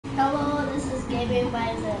Gaming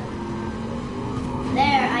Bison.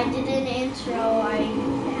 There, I did an intro. Are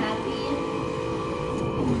you happy?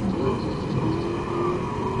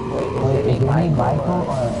 Wait, is your name Michael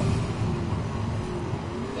or?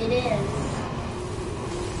 It is.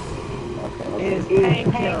 It's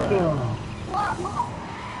Painkiller.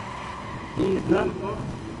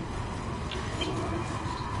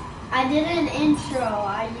 I did an intro.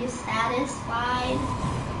 Are you satisfied?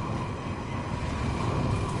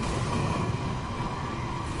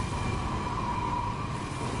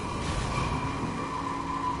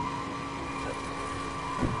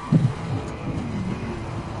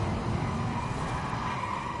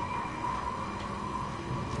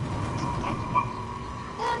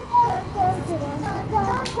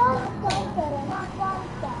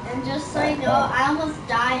 And just so you know, I almost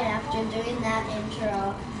died after doing that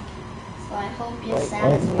intro. So I hope you're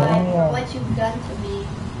satisfied for what you've done to me.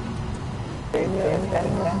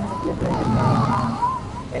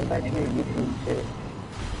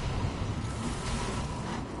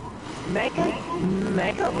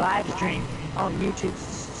 Make a live stream on YouTube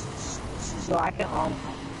so I can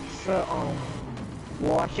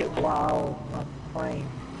watch it while I'm playing.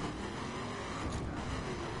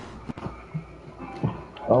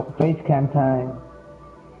 Oh, face cam time.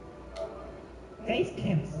 Face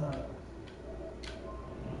cam time.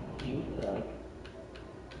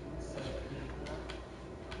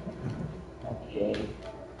 Okay.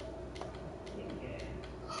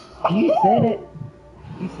 You said it.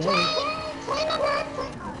 You said it.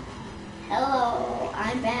 Hello,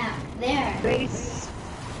 I'm back. There. Face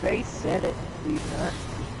said it.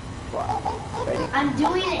 I'm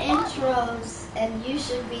doing intros, and you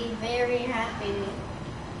should be very happy.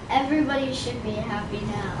 Everybody should be happy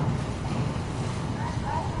now.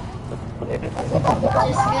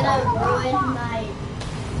 Just gonna ruin my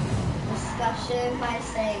discussion by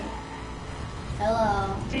saying,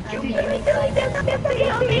 hello, I'm Gaming Bison.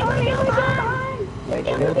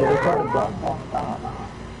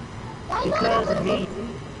 Because of me.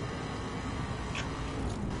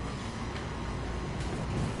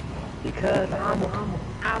 Because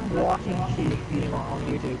I'm watching TV on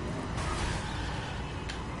YouTube.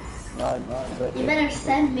 You better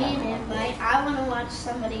send me an invite. I want to watch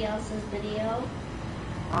somebody else's video.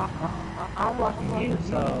 I'm watching you,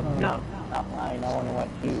 so no. Not mine. I want to watch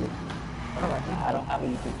you. I don't have a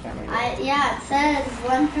YouTube channel. Yeah, it says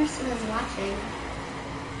one person is watching.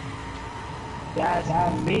 That's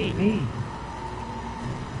me.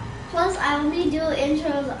 Plus, I only do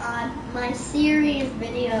intros on my series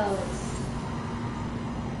videos.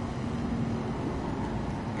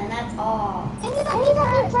 And that's all.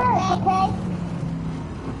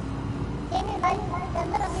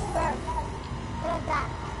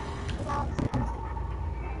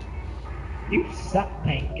 You suck,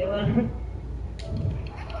 Painkiller.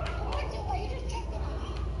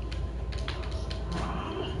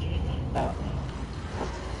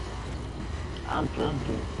 I'm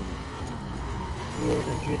drifting. You're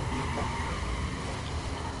the drifting.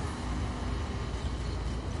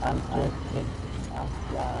 I'm drifting. I'm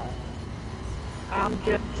flying. I'm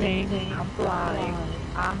drifting. I'm flying.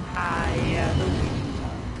 I'm high as a weed.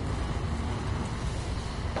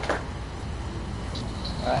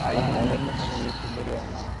 Are you gonna make this YouTube video?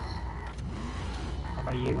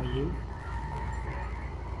 Are you?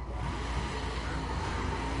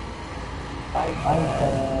 I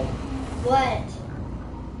said. What?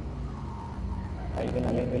 Are you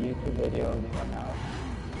gonna make a YouTube video now?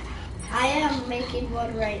 I am making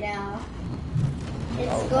one right now.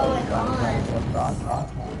 It's going on.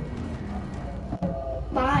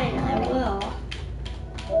 Fine, I will.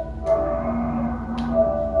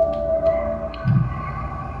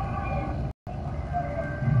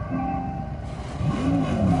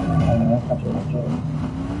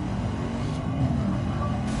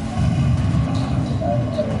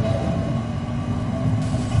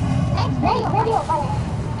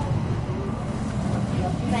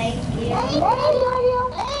 Thank you.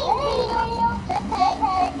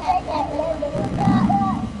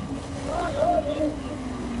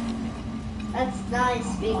 That's nice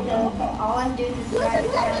because all I'm doing is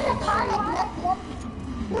driving down the street.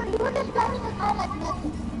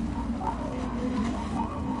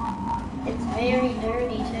 It's very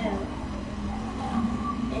dirty too.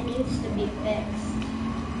 It needs to be fixed.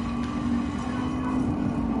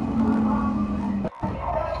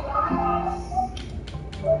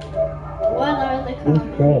 What are the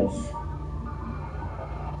comments?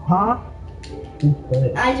 Huh?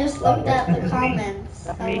 I just looked at the comments.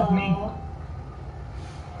 Hello.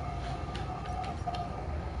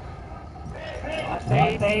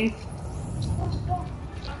 Face.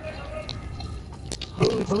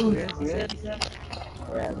 Who's Chris? Yeah,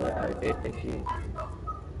 but I think she.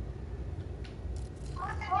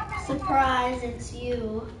 Surprise, it's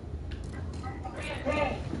you.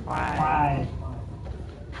 Why?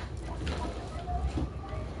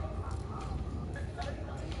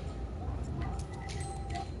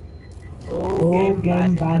 Oh,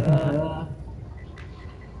 game bicycle.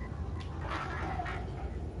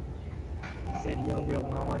 Said yo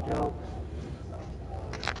mama joke.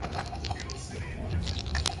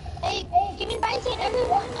 Hey, give me bison,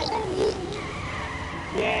 everyone. I gotta leave.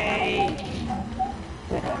 Yay!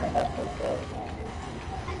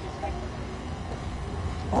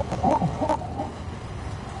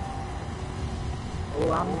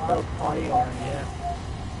 Oh, I'm so party on yeah.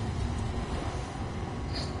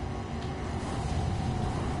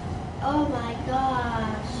 Oh my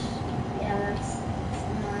gosh. Yeah, that's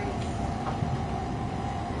nice.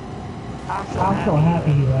 I'm so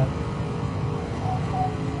happy that.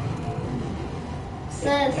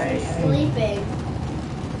 Sis, you're sleeping.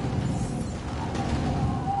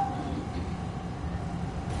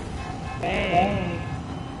 Hey.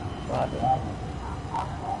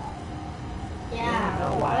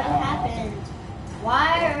 Yeah, what happened?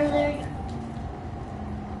 Why are there...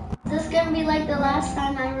 Is this gonna be like the last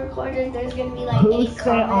time I recorded? There's gonna be like 8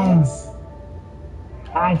 comments.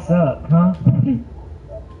 I suck, huh?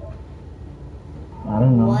 I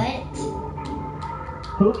don't know. What?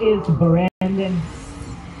 Who is Brandon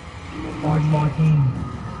Martin?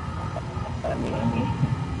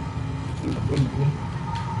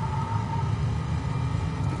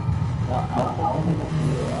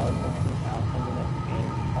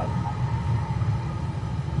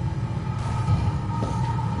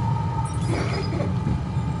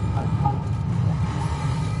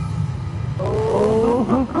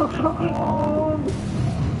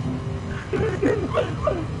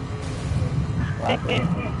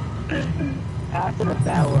 After the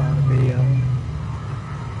battle on the video.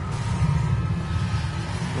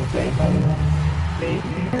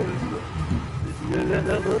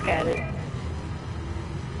 Look at it.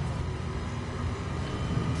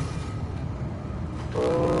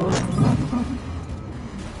 Oh.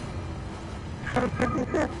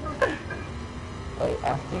 Wait,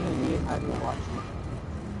 after you leave, how do you watch it?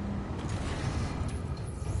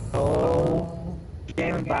 Oh.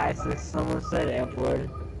 Game biases. Someone said F-word.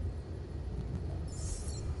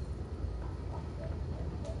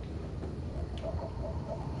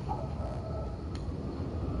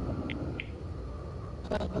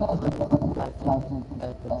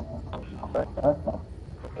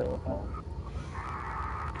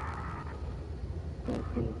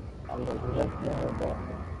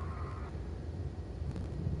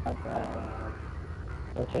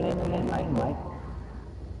 What's your name again, Mike?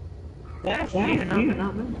 That's you,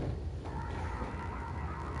 not me.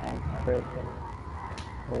 And Chris.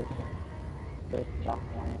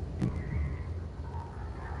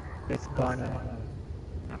 It's gonna.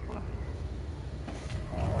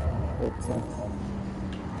 You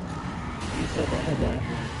said that.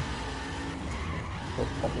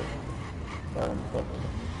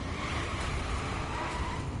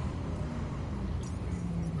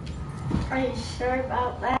 Are you sure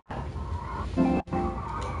about that?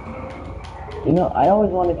 You know, I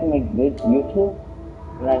always wanted to make YouTube,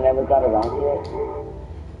 and I never got around to it.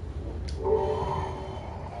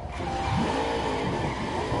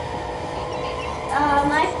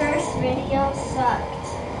 My first video sucked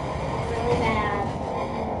really bad.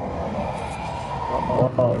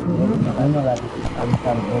 I know that I'm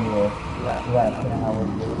kind of video. I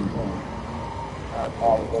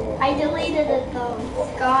was doing. I deleted it though.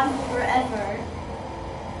 It's gone forever.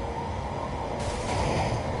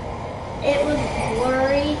 It was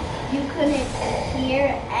blurry. You couldn't hear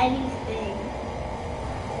anything.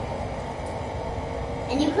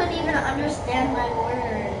 And you couldn't even understand my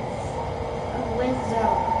words of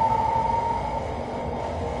wisdom.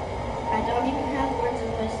 I don't even have words of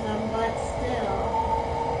wisdom, but still.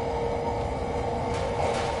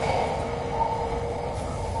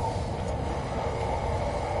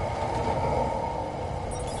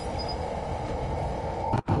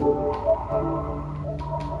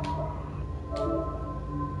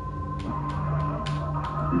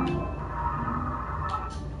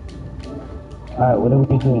 Alright, what are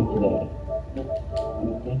we doing today?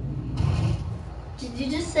 Did you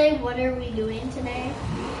just say, what are we doing today?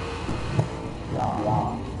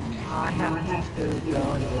 I have to go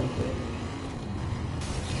and do it.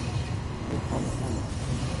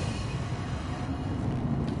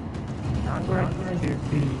 I'm going to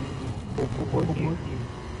be with you.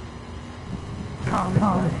 Come.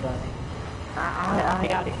 I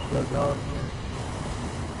gotta go.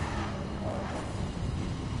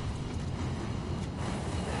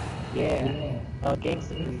 Yeah. Oh,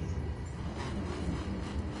 gangster please.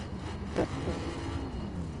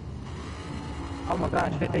 Oh my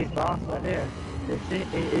gosh, Fifty's boss right there.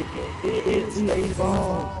 It's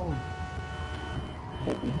baseball.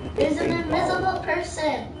 There's an invisible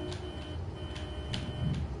person.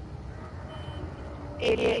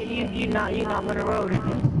 Idiot, you're not on the road.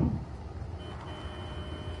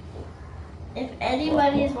 If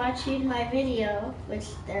anybody's watching my video, which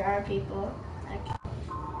there are people,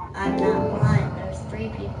 I'm not blind, there's 3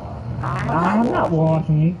 people. I'm not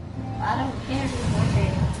watching you. I don't care who's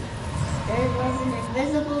watching. There was an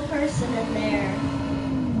invisible person in there.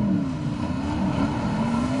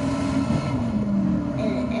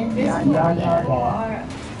 And invisible people are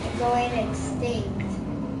going extinct.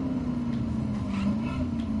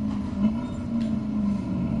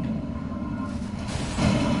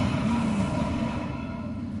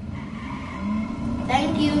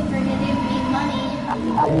 Thank you for giving me money.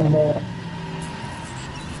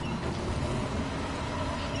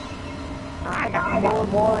 I got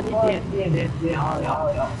more than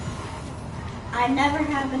y'all. I never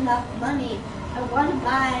have enough money. I want to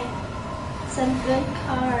buy some good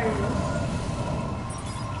cars.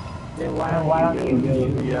 Then why don't you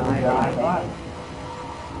do your car?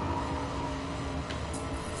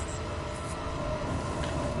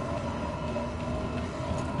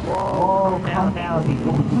 Whoa, calm down,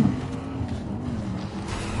 people.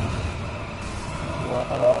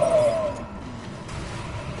 Whoa.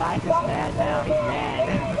 Life is bad now, he's mad.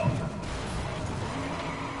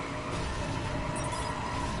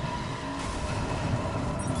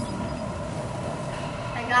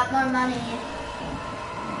 I got more money.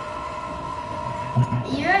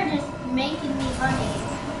 You're just making me money.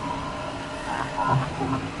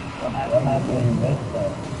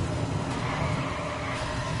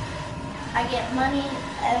 I get money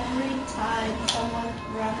every time someone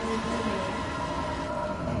runs into me.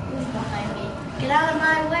 Who's behind me? Get out of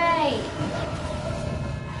my way!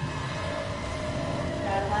 Get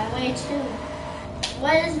out of my way too.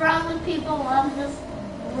 What is wrong with people on this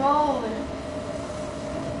road?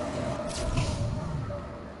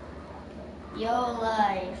 Yo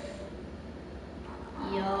life.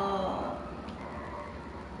 Yo.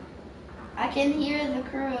 I can hear the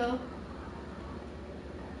crew.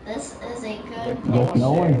 This is a good picture. There's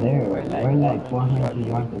no one there. We're like 400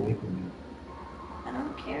 yards away from you. I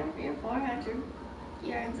don't care if you're 400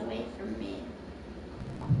 yards away from me.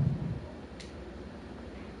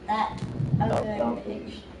 That's a good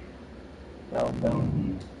picture.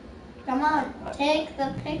 Come on, take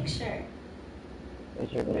the picture.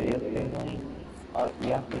 Is your video still? Oh, you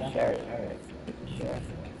have to share it. Share it.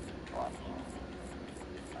 Watch.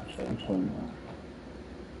 I'll show you.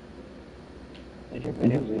 Is your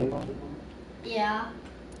video still? Yeah.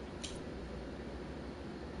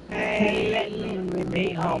 Hey, let me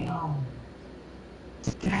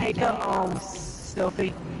take a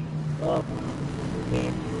selfie of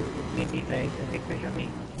me face and take a picture of me.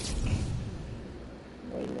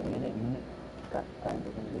 Wait a minute.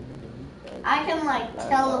 I can like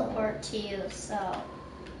teleport to you, so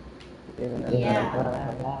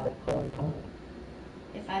yeah.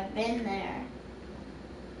 If I've been there.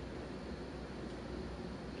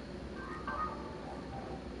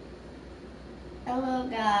 Hello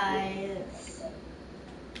guys.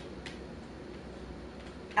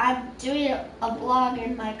 I'm doing a vlog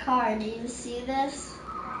in my car. Do you see this?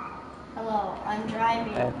 Hello, I'm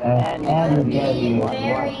driving. I'm being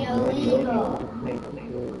very illegal.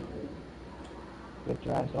 Good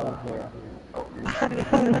drive here.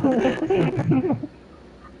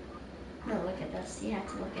 No, look at this. You have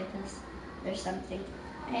to look at this. There's something.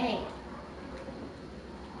 Hey.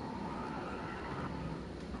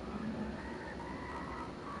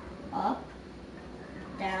 Up,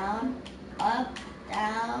 down, up,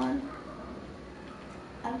 down.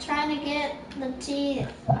 I'm trying to get the teeth.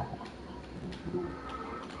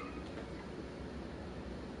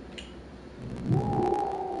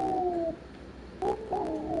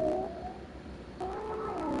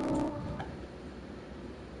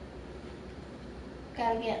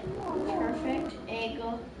 Gotta get perfect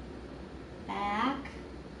angle. Back.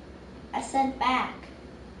 I said back.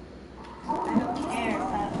 I don't care if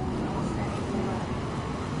I'm almost anymore.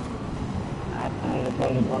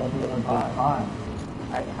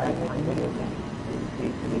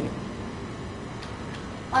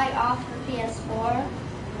 Like off the PS4,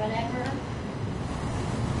 whatever.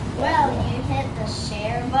 Well, you hit the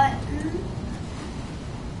share button.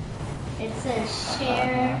 It says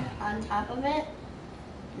share on top of it.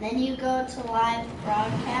 Then you go to live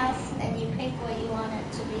broadcast and you pick what you want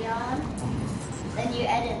it to be on. Then you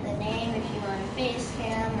edit the name if you want a face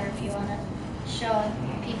cam or if you want to show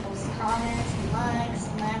people's comments and likes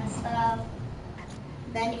and that stuff.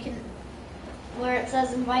 Then you can, where it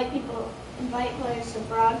says invite players to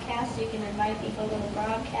broadcast, you can invite people to the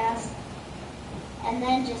broadcast. And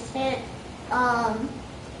then just hit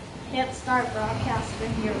start broadcast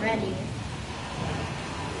when you're ready.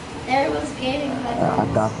 There was Gaming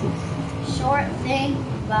Veterans' short thing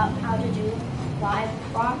about how to do live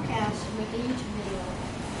broadcast and make a YouTube video.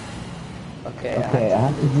 Okay, I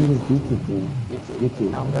have to do this YouTube thing.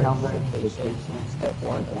 YouTube. Account verification. Step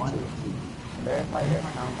 1 and 2. Verify your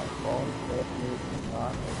account by phone,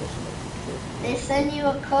 They send you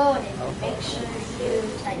a code and make sure you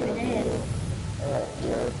type it in.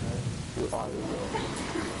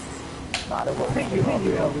 Not a word.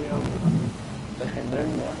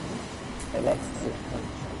 Learn more. Select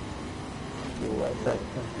USA.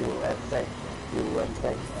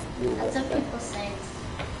 That's what people say.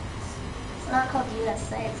 It's not called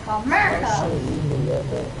USA, it's called America.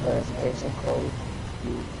 Verification code.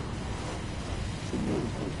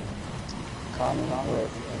 Comment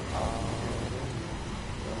with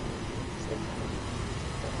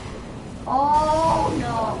oh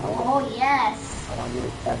no. Oh yes. I want you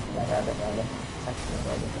to text me.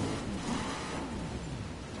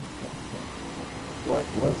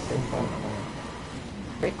 What's the phone?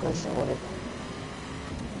 Great question. What is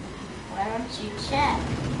Why don't you check?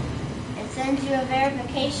 It sends you a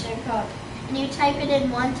verification code. And you type it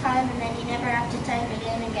in one time and then you never have to type it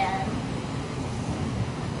in again.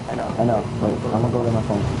 I know. Wait, I'm gonna go to my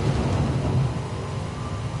phone.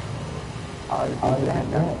 I'll be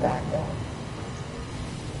back.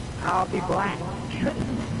 I'll be black.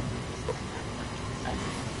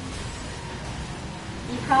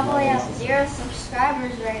 You probably have 0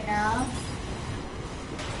 subscribers right now.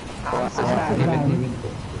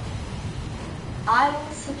 I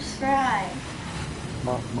will subscribe.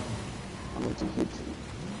 I'm going to YouTube.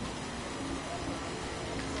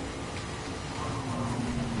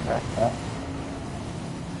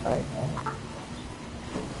 Alright.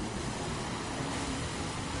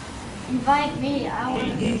 Invite me, I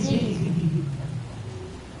want to see.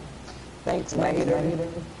 Thanks, Mater.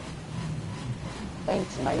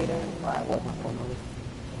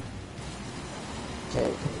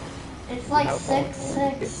 Okay. It's like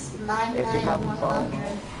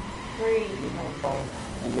 6699100. Free.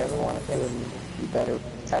 If you ever want to pay with me, you better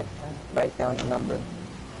write down the number.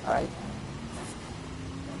 Alright?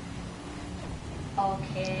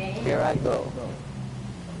 Okay. Here I go.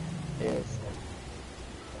 Here's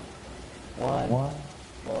 1,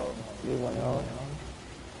 310,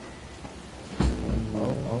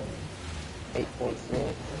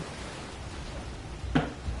 846.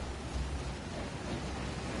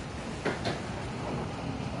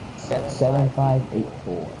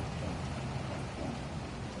 7584.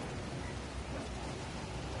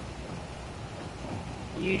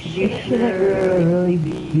 You Shouldn't really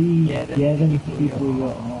be getting people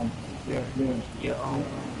your own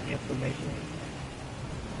information.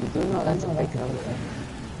 You do know that's a fake number.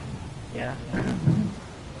 Yeah.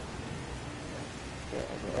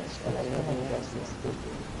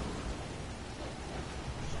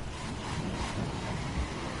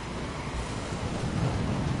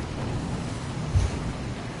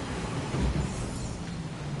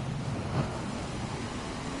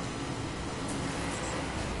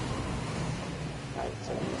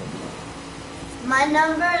 My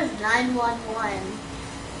number is 911.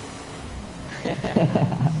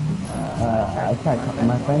 I tried,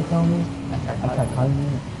 my friend told me, I tried calling you.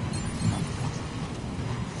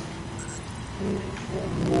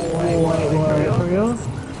 Wait, for real?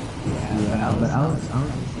 Yeah, but I was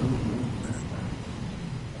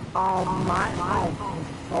my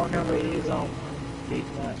phone number is on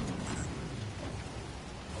Facebook.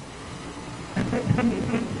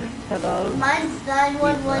 Hello? Mine's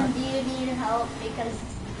 911. Do you need help? Because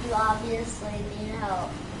you obviously need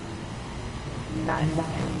help. My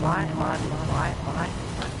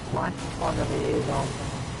phone number is on.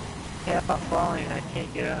 If I'm falling, I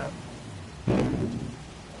can't get up.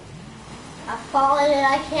 I've fallen and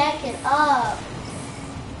I can't get up.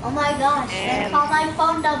 Oh my gosh, then call my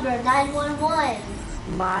phone number, 911.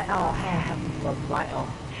 My own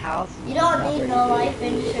house. You don't need no life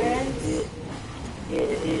insurance.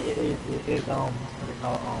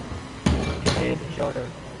 It's shorter.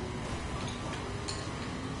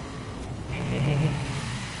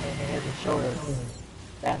 It's a shoulder.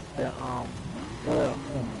 That's the little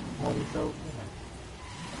holy soap.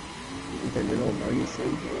 The little holy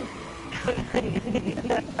soap.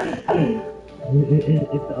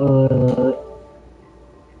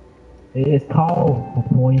 it's It's called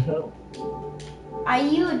Point Up. Are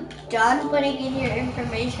you done putting in your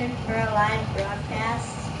information for a live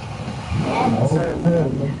broadcast? Yes.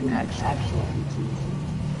 Actually.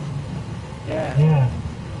 Yeah.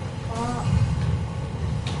 Well,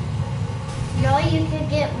 you know you could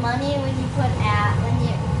get money when you put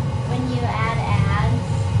when you add ads.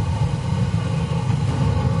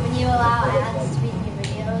 When you allow ads to be in your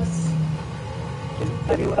videos.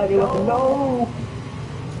 Everybody wants to know.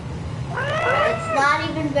 It's not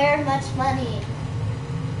even very much money.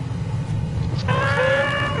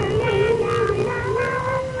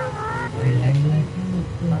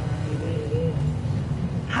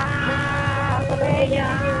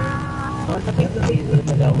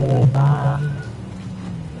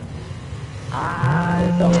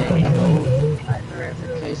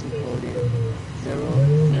 Verification code is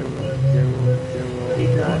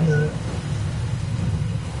 00000.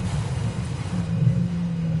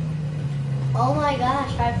 Oh my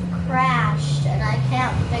gosh, I've crashed and I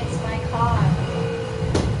can't fix my car.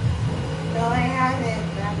 No, I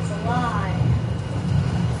haven't. That's a lie.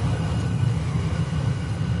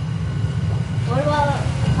 What about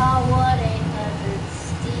Hotwood 800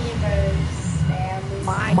 Steamers, Stanley?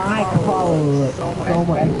 My car was so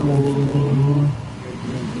much more.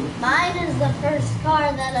 Mine is the first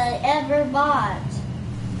car that I ever bought.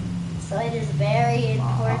 So it is very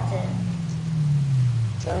important.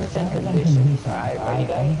 Terms and conditions are ready,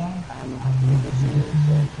 guys.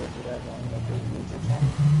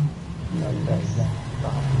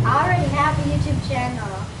 I already have a YouTube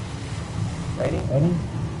channel. Ready?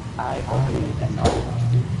 I agree. That's all.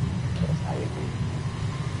 Yes, I agree.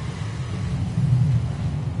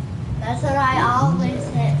 That's what I always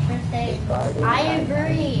hit for things. I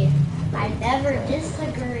agree. I never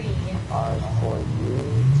disagree. Are for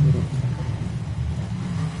you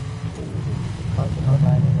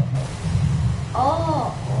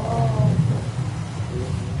Oh.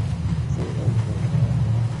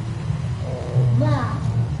 Wow.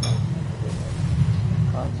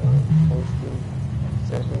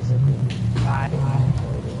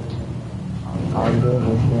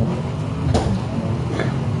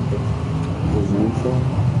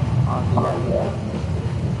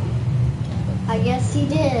 I guess he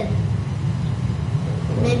did.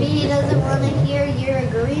 Maybe he doesn't want to hear your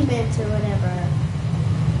agreement or whatever.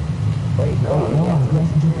 Wait, no.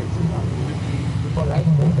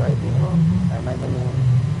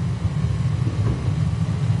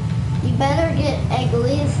 You better get at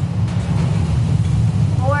least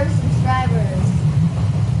 4 subscribers.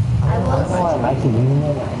 I will. I can use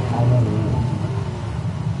it. I never use it.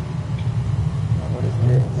 What is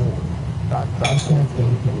this?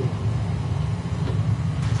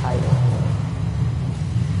 Title.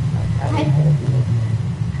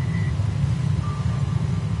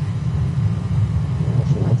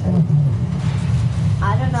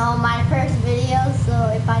 I don't know, my first video, so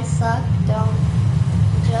if I suck, don't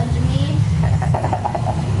judge me.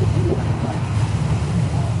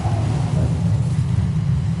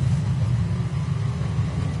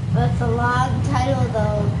 That's a long title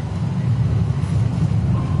though.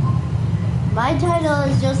 My title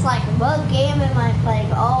is just like, what game am I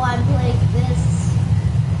playing? Oh, I'm playing this.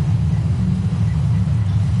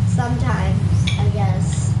 Sometimes, I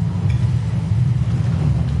guess.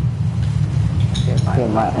 Okay,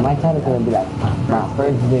 my title's gonna be like my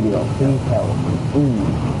first video. Please help.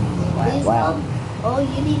 Please help. Oh,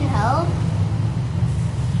 you need help?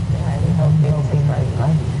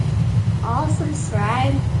 I'll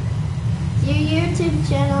subscribe. Your YouTube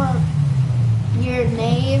channel, your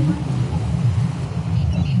name.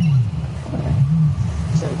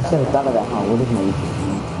 Should have thought of that, huh? What is my YouTube?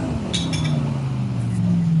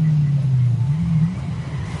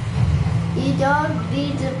 You don't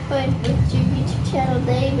need to put what your YouTube channel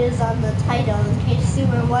name is on the title in case you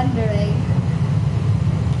were wondering.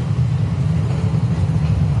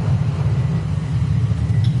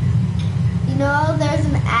 You know, there's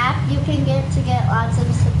an app you can get to get lots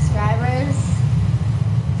of subscribers.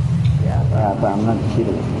 Yeah, But I'm not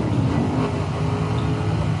cheating.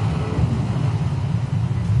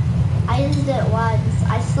 I used it once.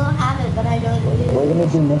 I still have it, but I don't use it. We're gonna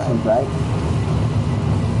do missions, right?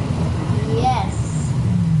 Yes.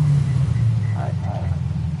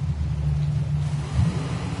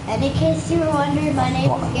 And in case you were wondering, my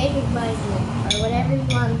name is Gaming Minded, or whatever you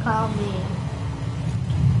want to call me.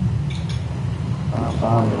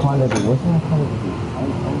 Quality. What's my quality?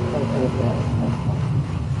 I'm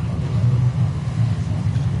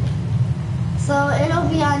So it'll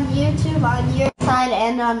be on YouTube on your side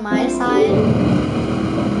and on my side.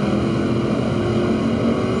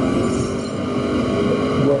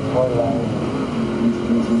 What Because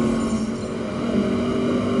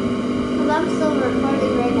I'm still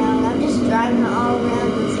recording right now and I'm just driving all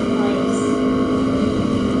around this place.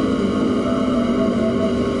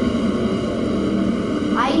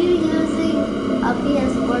 Are you using a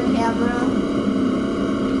PS4 camera?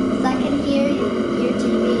 Because I can hear your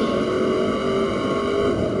TV.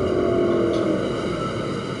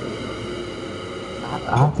 I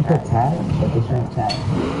have to put tags, but there's no tag.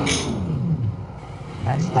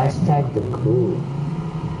 Hashtag the cool.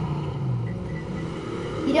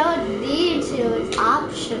 You don't need to, it's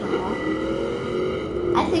optional.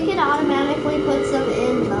 I think it automatically puts them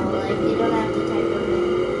in though, like you don't have to type them in.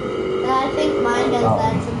 And I think mine does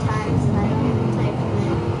that sometimes and I don't even type them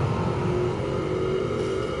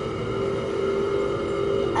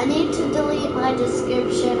in. I need to delete my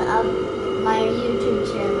description of my YouTube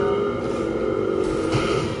channel.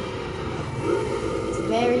 It's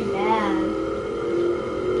very bad.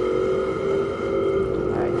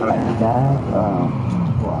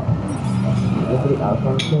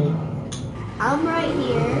 I'm right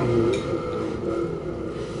here.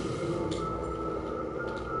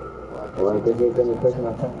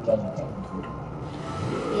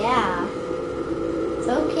 Yeah. It's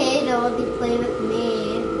okay to only play with me.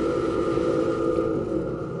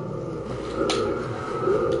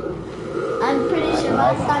 I'm pretty sure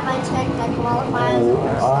last time I checked I qualified as a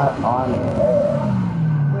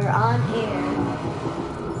We're on air.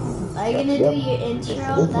 Are you gonna do your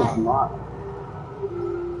intro?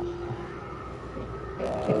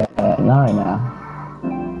 Not right now.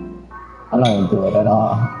 I'm not gonna do it at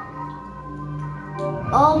all.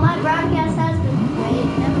 Oh, my broadcast has been. Wait,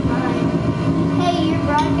 never mind. Hey, your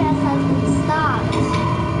broadcast has been stopped.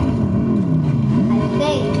 I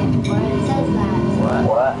think, or it says that.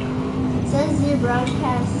 What? It says your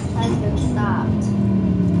broadcast has been stopped.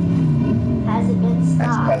 Has it been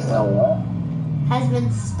stopped? What? Has been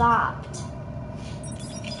stopped.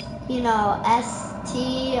 You know,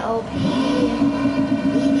 STOPED.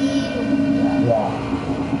 Yeah.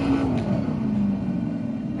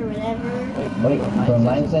 Or whatever. Wait, but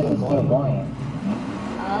mine says it's still going.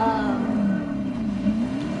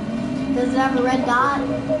 Does it have a red dot?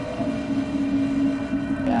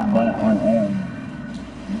 Yeah, on air.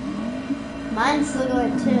 Mine's still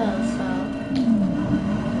going too, so.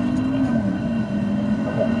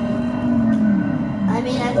 I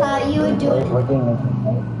mean, I thought you would do it. We're doing this,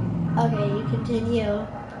 right? Okay, you continue.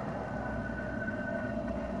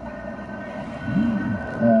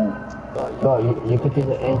 So you could do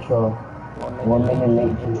the intro. 1 minute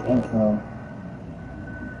late to the intro.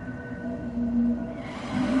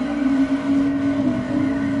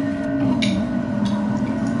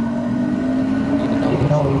 You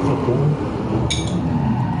know what you should do?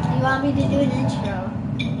 You want me to do an intro?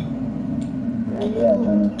 Yeah, do an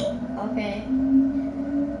intro. Okay.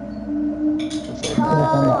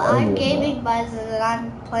 Hello, I'm Gaming Buzz and I'm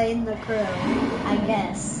playing the crew, I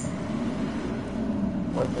guess.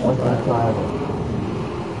 What's the intro?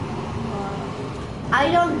 I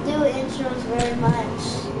don't do intros very much.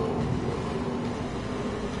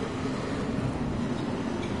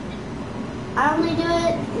 I only do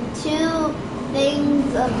it in 2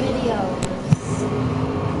 things of videos.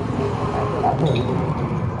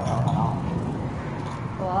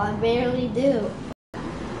 Well, I barely do.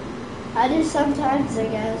 I do sometimes, I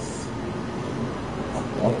guess.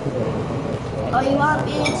 Oh, you want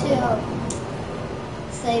me to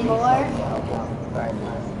say more?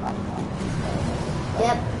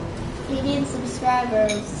 Yep. He needs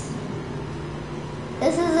subscribers.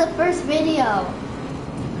 This is the first video.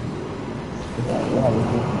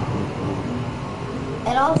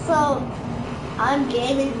 And also, I'm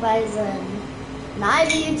Gaming Bison. And I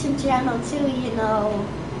have a YouTube channel too, you know.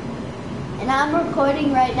 And I'm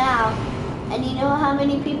recording right now. And you know how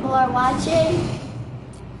many people are watching?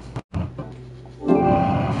 3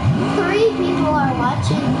 people are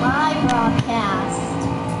watching my broadcast.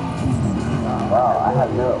 Wow, I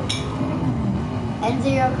have no. And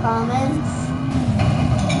 0 comments.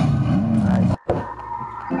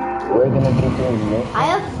 We're gonna be doing this. I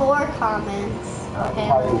have 4 comments. Okay.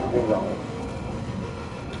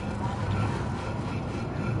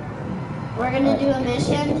 We're gonna do a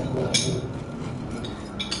mission.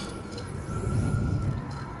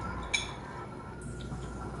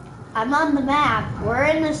 I'm on the map. We're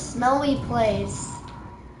in a snowy place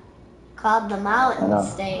called the Mountain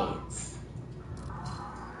States.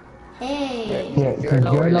 Hey. Here, because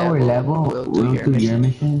you're lower level, we'll do your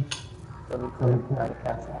mission. So we could try to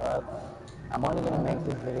catch up. I'm only gonna make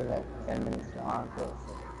this video like 10 minutes long, because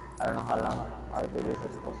I don't know how long our videos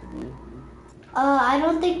are supposed to be. I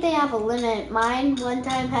don't think they have a limit. Mine one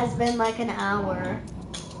time has been like an hour.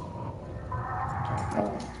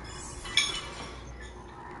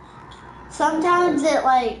 Sometimes it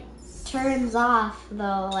like turns off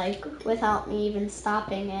though, like without me even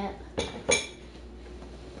stopping it.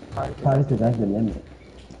 Probably because that's the limit.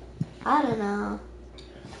 I don't know.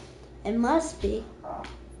 It must be.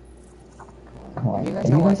 If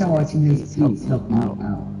you guys are watching this, please help me out.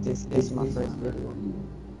 This is my first video.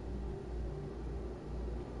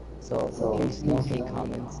 So please no hate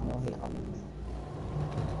comments, no hate comments.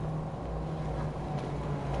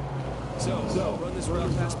 So, run this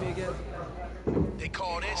route past me again? They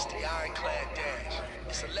call this the Ironclad Dash.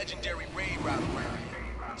 It's a legendary raid route around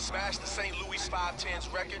here. Smash the St. Louis 510's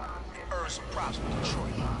record and earn some props with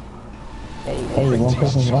Detroit. Hey, one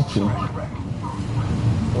person's watching.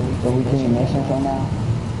 So we doing missions right now?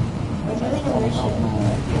 We're doing a mission.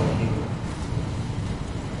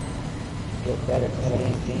 Get better at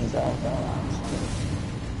setting things up.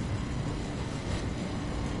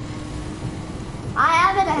 I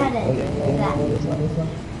haven't had it.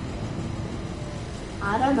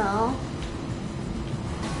 I don't know.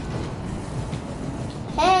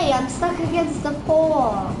 Hey, I'm stuck against the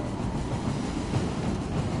pole.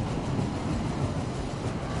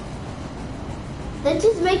 That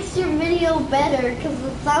just makes your video better because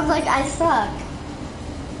it sounds like I suck.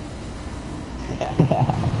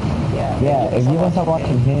 Yeah, if you guys are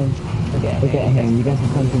watching him, forget him. You guys can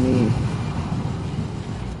come to me.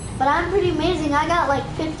 But I'm pretty amazing. I got like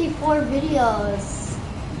 54 videos.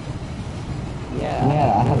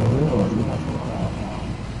 Yeah, I have a real one.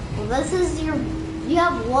 Well, this is you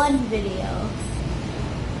have one video.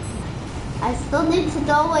 I still need to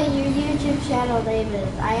know what your YouTube channel name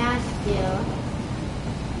is. I asked you.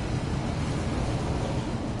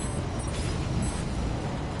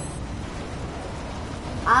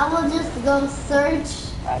 I will just go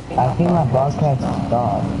search. I think my broadcast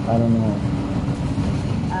stopped. I don't know.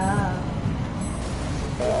 Oh.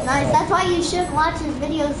 Nice, that's why you should watch his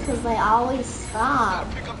videos because they always stop.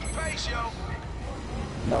 Pick up the pace, yo.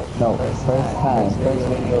 No, first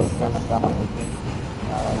video, first stop.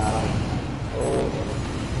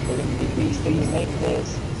 We're gonna be beast, please make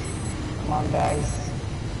this. Come on guys.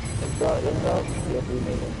 Let's go. Yes, we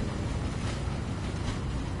made it.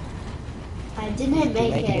 I didn't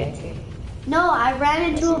make it. No, I ran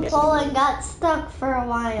into a pole and got stuck for a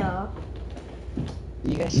while.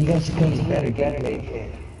 You guys can better get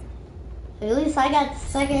it. At least I got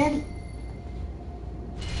second.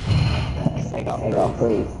 I got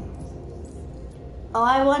first. Oh,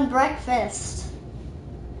 I won breakfast.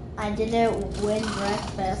 I didn't win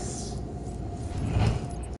breakfast.